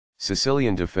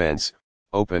Sicilian defense,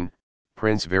 open,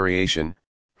 Prins variation,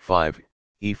 5,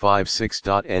 e5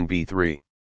 6.nb3.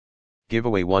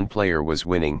 Giveaway. One player was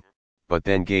winning, but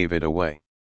then gave it away.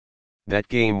 That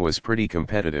game was pretty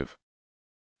competitive.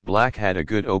 Black had a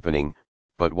good opening,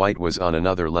 but White was on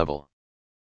another level.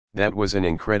 That was an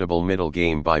incredible middle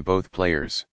game by both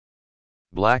players.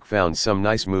 Black found some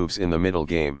nice moves in the middle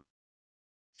game.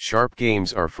 Sharp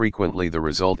games are frequently the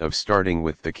result of starting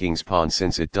with the king's pawn,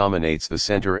 since it dominates the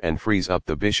center and frees up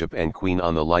the bishop and queen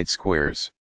on the light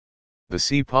squares. The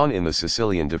c-pawn in the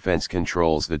Sicilian defense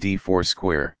controls the d4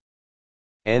 square.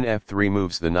 Nf3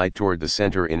 moves the knight toward the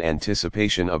center in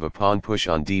anticipation of a pawn push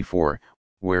on d4,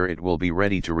 where it will be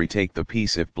ready to retake the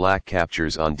piece if Black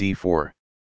captures on d4.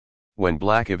 When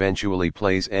Black eventually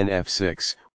plays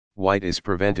Nf6, White is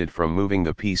prevented from moving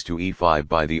the piece to e5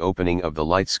 by the opening of the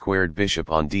light-squared bishop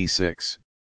on d6.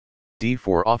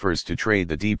 d4 offers to trade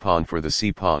the d-pawn for the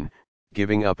c-pawn,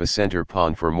 giving up a center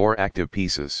pawn for more active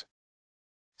pieces.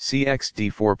 Cx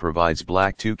d4 provides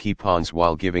Black 2 key pawns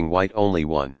while giving White only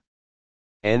one.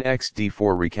 Nx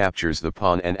d4 recaptures the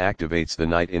pawn and activates the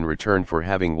knight in return for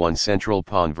having one central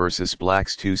pawn versus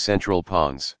Black's 2 central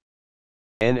pawns.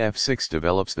 Nf6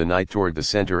 develops the knight toward the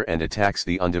center and attacks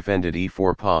the undefended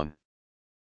e4 pawn.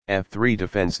 F3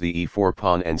 defends the e4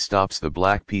 pawn and stops the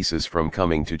Black pieces from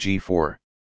coming to g4.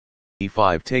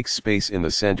 e5 takes space in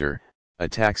the center,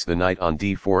 attacks the knight on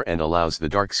d4 and allows the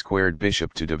dark squared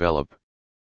bishop to develop.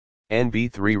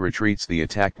 Nb3 retreats the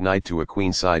attacked knight to a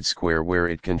queenside square where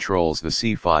it controls the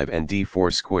c5 and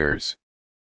d4 squares.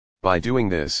 By doing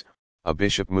this, a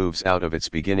bishop moves out of its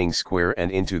beginning square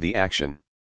and into the action.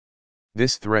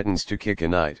 This threatens to kick a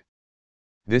knight.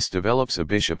 This develops a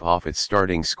bishop off its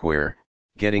starting square,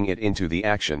 getting it into the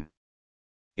action.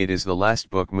 It is the last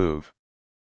book move.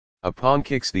 A pawn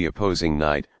kicks the opposing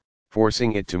knight,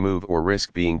 forcing it to move or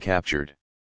risk being captured.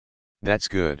 That's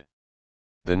good.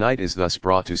 The knight is thus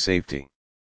brought to safety.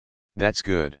 That's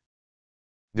good.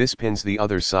 This pins the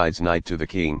other side's knight to the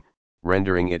king,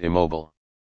 rendering it immobile.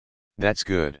 That's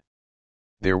good.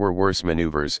 There were worse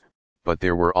maneuvers, but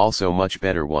there were also much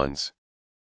better ones.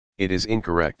 It is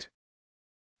incorrect.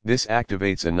 This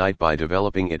activates a knight by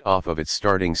developing it off of its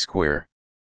starting square.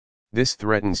 This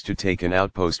threatens to take an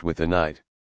outpost with a knight.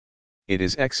 It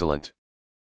is excellent.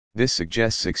 This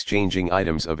suggests exchanging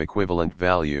items of equivalent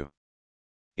value.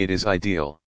 It is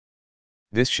ideal.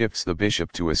 This shifts the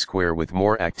bishop to a square with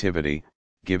more activity,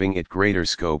 giving it greater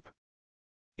scope.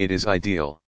 It is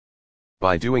ideal.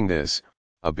 By doing this,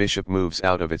 a bishop moves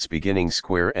out of its beginning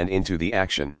square and into the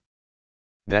action.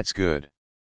 That's good.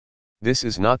 This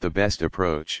is not the best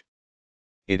approach.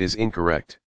 It is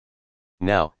incorrect.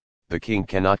 Now, the king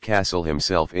cannot castle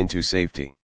himself into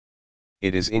safety.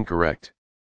 It is incorrect.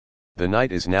 The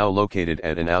knight is now located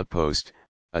at an outpost,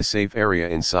 a safe area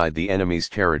inside the enemy's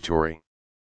territory.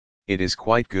 It is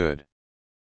quite good.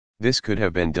 This could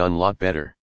have been done lot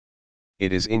better.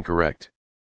 It is incorrect.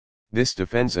 This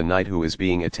defends a knight who is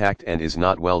being attacked and is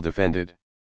not well defended.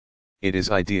 It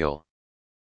is ideal.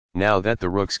 Now that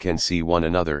the rooks can see one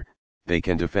another, they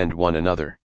can defend one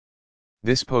another.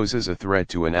 This poses a threat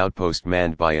to an outpost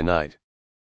manned by a knight.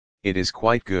 It is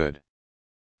quite good.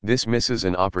 This misses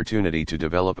an opportunity to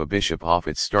develop a bishop off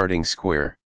its starting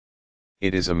square.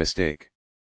 It is a mistake.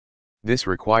 This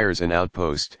requires an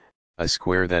outpost, a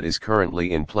square that is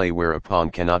currently in play where a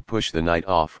pawn cannot push the knight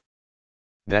off.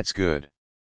 That's good.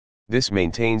 This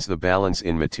maintains the balance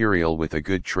in material with a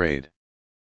good trade.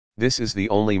 This is the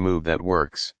only move that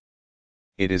works.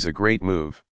 It is a great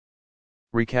move.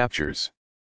 Recaptures.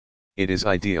 It is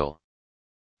ideal.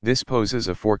 This poses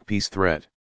a fork piece threat.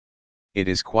 It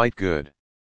is quite good.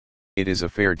 It is a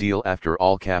fair deal after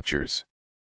all captures.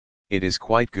 It is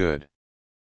quite good.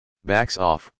 Backs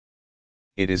off.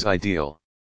 It is ideal.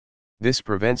 This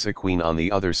prevents a queen on the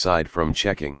other side from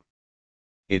checking.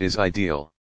 It is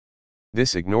ideal.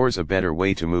 This ignores a better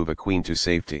way to move a queen to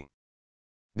safety.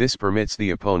 This permits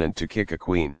the opponent to kick a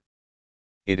queen.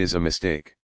 It is a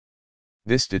mistake.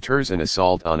 This deters an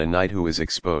assault on a knight who is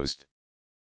exposed.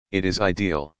 It is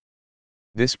ideal.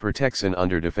 This protects an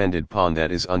underdefended pawn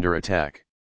that is under attack.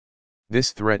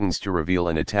 This threatens to reveal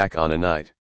an attack on a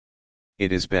knight.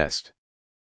 It is best.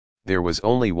 There was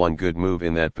only one good move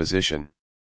in that position.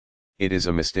 It is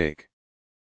a mistake.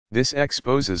 This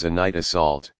exposes a knight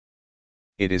assault.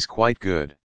 It is quite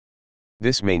good.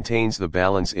 This maintains the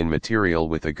balance in material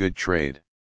with a good trade.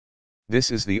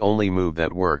 This is the only move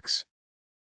that works.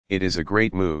 It is a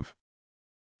great move.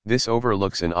 This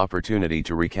overlooks an opportunity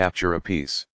to recapture a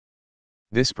piece.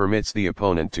 This permits the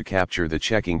opponent to capture the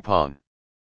checking pawn.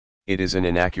 It is an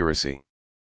inaccuracy.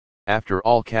 After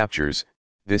all captures,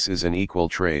 this is an equal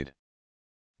trade.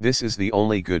 This is the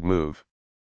only good move.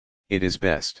 It is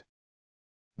best.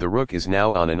 The rook is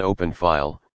now on an open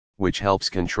file, which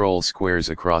helps control squares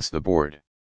across the board.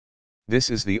 This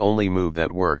is the only move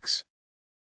that works.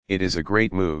 It is a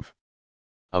great move.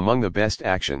 Among the best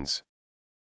actions.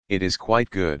 It is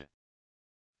quite good.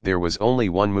 There was only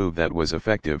one move that was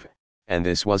effective, and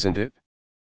this wasn't it?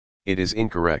 It is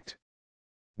incorrect.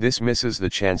 This misses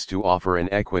the chance to offer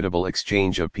an equitable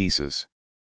exchange of pieces.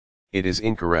 It is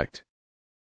incorrect.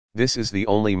 This is the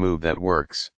only move that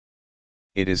works.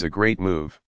 It is a great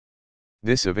move.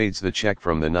 This evades the check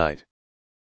from the knight.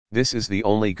 This is the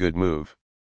only good move.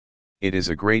 It is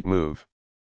a great move.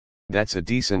 That's a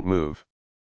decent move.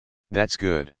 That's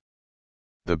good.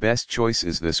 The best choice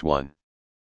is this one.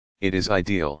 It is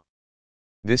ideal.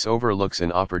 This overlooks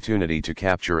an opportunity to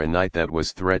capture a knight that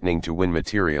was threatening to win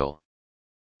material.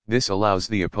 This allows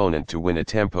the opponent to win a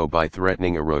tempo by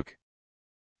threatening a rook.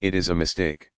 It is a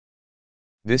mistake.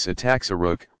 This attacks a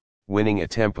rook, winning a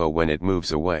tempo when it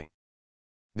moves away.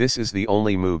 This is the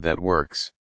only move that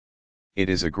works. It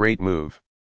is a great move.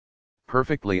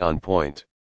 Perfectly on point.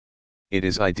 It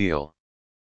is ideal.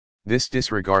 This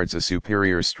disregards a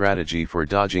superior strategy for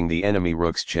dodging the enemy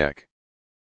rook's check.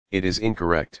 It is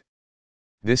incorrect.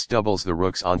 This doubles the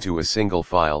rooks onto a single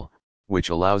file, which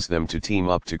allows them to team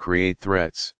up to create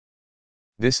threats.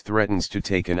 This threatens to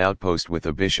take an outpost with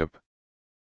a bishop.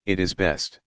 It is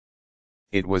best.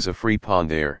 It was a free pawn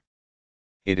there.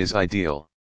 It is ideal.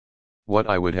 What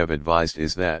I would have advised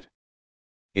is that.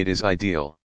 It is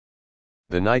ideal.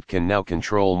 The knight can now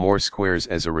control more squares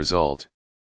as a result.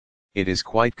 It is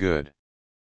quite good.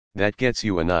 That gets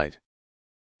you a knight.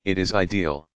 It is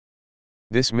ideal.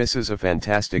 This misses a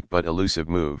fantastic but elusive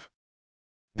move.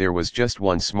 There was just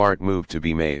one smart move to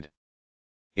be made.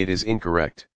 It is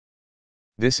incorrect.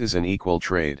 This is an equal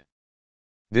trade.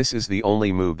 This is the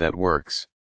only move that works.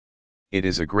 It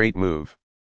is a great move.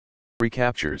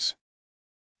 Recaptures.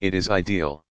 It is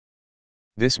ideal.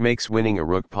 This makes winning a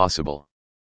rook possible.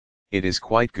 It is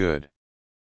quite good.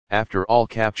 After all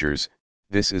captures,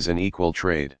 this is an equal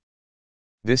trade.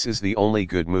 This is the only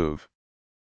good move.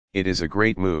 It is a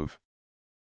great move.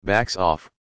 Backs off.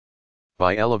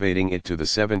 By elevating it to the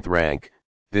 7th rank,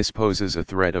 this poses a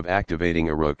threat of activating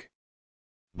a rook.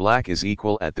 Black is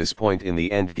equal at this point in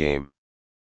the endgame.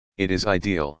 It is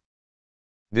ideal.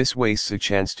 This wastes a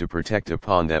chance to protect a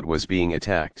pawn that was being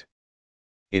attacked.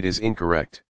 It is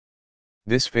incorrect.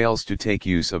 This fails to take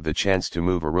use of the chance to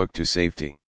move a rook to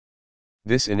safety.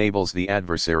 This enables the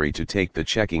adversary to take the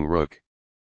checking rook.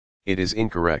 It is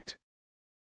incorrect.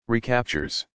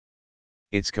 Recaptures.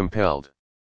 It's compelled.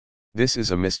 This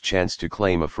is a missed chance to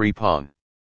claim a free pawn.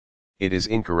 It is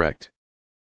incorrect.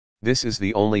 This is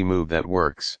the only move that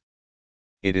works.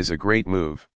 It is a great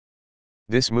move.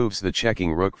 This moves the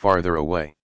checking rook farther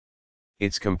away.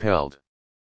 It's compelled.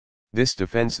 This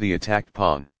defends the attacked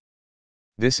pawn.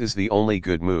 This is the only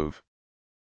good move.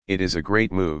 It is a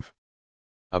great move.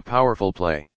 A powerful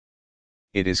play.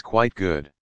 It is quite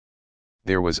good.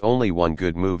 There was only one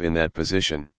good move in that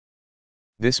position.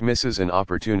 This misses an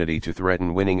opportunity to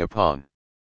threaten winning a pawn.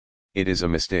 It is a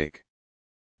mistake.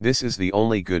 This is the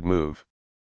only good move.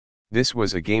 This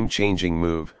was a game-changing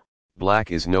move.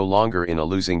 Black is no longer in a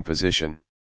losing position.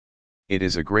 It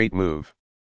is a great move.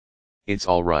 It's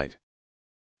all right.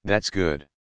 That's good.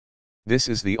 This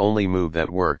is the only move that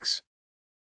works.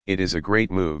 It is a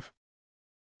great move.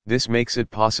 This makes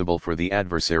it possible for the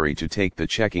adversary to take the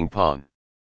checking pawn.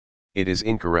 It is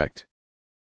incorrect.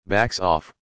 Backs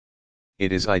off.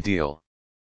 It is ideal.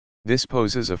 This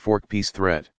poses a fork piece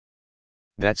threat.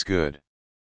 That's good.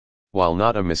 While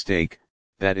not a mistake,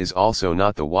 that is also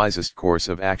not the wisest course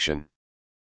of action.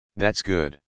 That's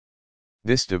good.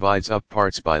 This divides up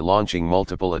parts by launching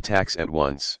multiple attacks at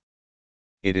once.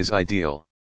 It is ideal.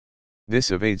 This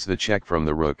evades the check from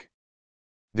the rook.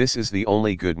 This is the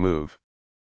only good move.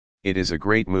 It is a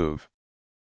great move.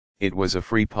 It was a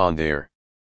free pawn there.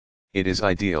 It is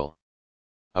ideal.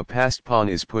 A passed pawn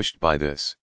is pushed by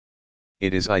this.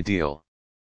 It is ideal.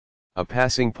 A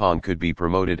passing pawn could be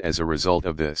promoted as a result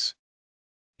of this.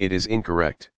 It is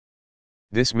incorrect.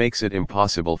 This makes it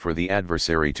impossible for the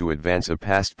adversary to advance a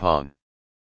passed pawn.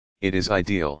 It is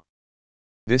ideal.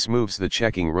 This moves the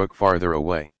checking rook farther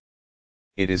away.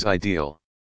 It is ideal.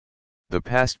 The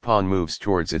passed pawn moves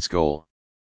towards its goal.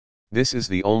 This is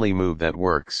the only move that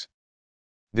works.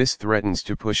 This threatens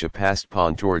to push a passed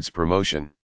pawn towards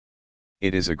promotion.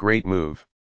 It is a great move.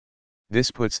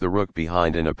 This puts the rook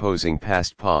behind an opposing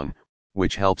passed pawn,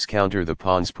 which helps counter the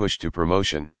pawn's push to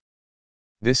promotion.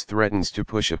 This threatens to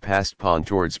push a passed pawn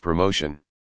towards promotion.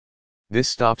 This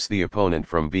stops the opponent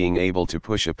from being able to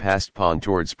push a passed pawn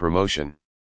towards promotion.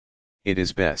 It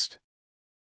is best.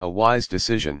 A wise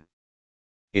decision.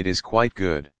 It is quite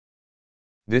good.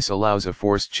 This allows a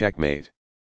forced checkmate.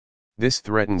 This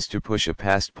threatens to push a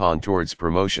passed pawn towards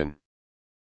promotion.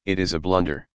 It is a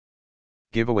blunder.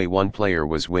 Giveaway. One player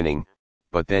was winning,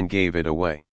 but then gave it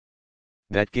away.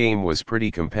 That game was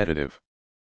pretty competitive.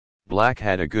 Black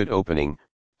had a good opening,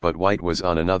 but white was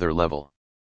on another level.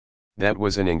 That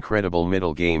was an incredible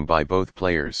middle game by both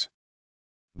players.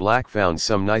 Black found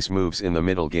some nice moves in the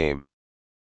middle game.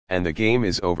 And the game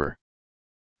is over.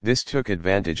 This took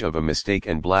advantage of a mistake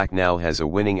and black now has a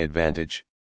winning advantage.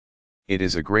 It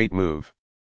is a great move.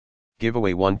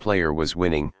 Giveaway. One player was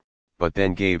winning, but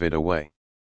then gave it away.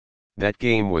 That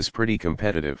game was pretty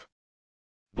competitive.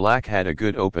 Black had a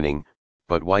good opening,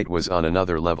 but white was on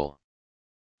another level.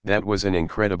 That was an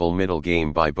incredible middle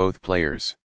game by both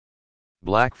players.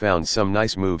 Black found some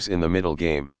nice moves in the middle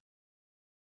game.